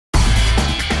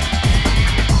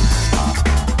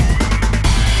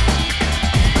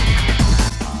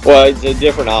Well, it's a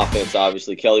different offense,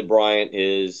 obviously. Kelly Bryant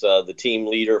is the team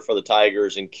leader for the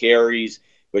Tigers in carries,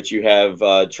 but you have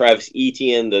Travis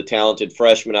Etienne, the talented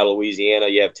freshman out of Louisiana.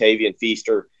 You have Tavian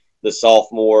Feaster, the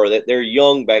sophomore. They're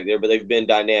young back there, but they've been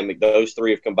dynamic. Those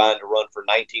three have combined to run for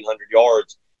 1,900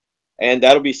 yards. And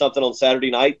that'll be something on Saturday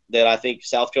night that I think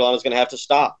South Carolina's going to have to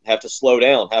stop, have to slow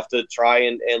down, have to try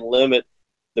and limit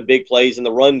the big plays in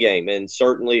the run game. And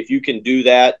certainly if you can do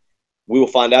that, we will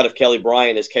find out if Kelly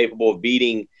Bryant is capable of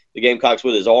beating the Gamecocks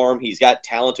with his arm. He's got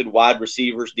talented wide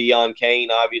receivers. Deion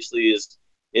Kane obviously is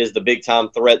the big-time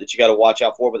threat that you got to watch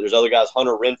out for, but there's other guys.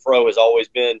 Hunter Renfro has always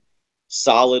been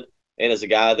solid and is a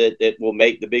guy that will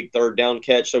make the big third down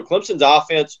catch. So Clemson's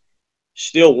offense –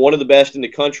 still one of the best in the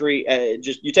country.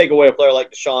 Just you take away a player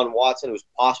like Deshaun Watson, who's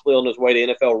possibly on his way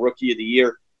to NFL Rookie of the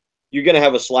Year, you're going to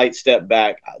have a slight step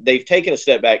back. They've taken a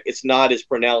step back. It's not as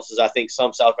pronounced as I think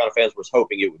some South Carolina fans were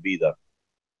hoping it would be, though.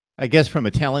 I guess from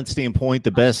a talent standpoint,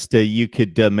 the best you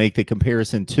could make the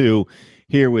comparison to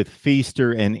here with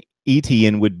Feaster and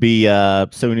Etienne would be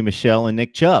Sony Michel and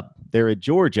Nick Chubb. They're at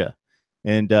Georgia.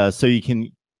 And so you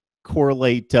can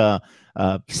correlate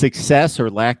success or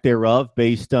lack thereof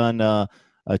based on a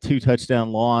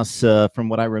 2-touchdown loss from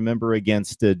what I remember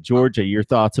against Georgia. Your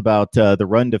thoughts about the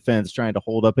run defense trying to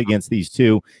hold up against these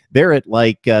two? They're at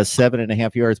like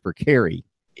 7.5 yards per carry.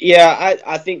 Yeah,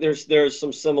 I think there's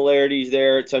some similarities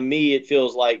there. To me, it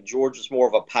feels like Georgia's more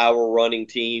of a power running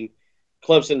team.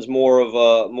 Clemson's more of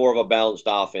a balanced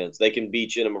offense. They can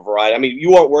beat you in a variety. I mean,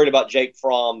 you aren't worried about Jake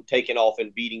Fromm taking off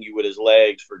and beating you with his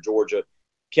legs for Georgia.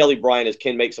 Kelly Bryant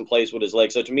can make some plays with his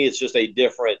legs. So to me, it's just a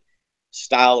different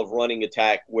style of running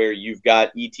attack where you've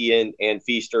got Etienne and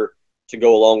Feaster to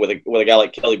go along with a guy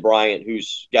like Kelly Bryant,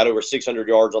 who's got over 600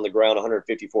 yards on the ground,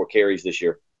 154 carries this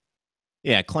year.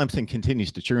 Yeah, Clemson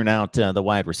continues to churn out the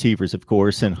wide receivers, of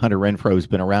course, and Hunter Renfro has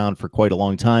been around for quite a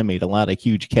long time, made a lot of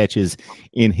huge catches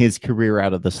in his career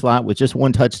out of the slot with just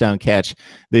one touchdown catch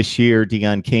this year.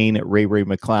 Deion Kane, Ray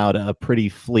McLeod, a pretty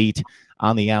fleet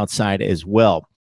on the outside as well.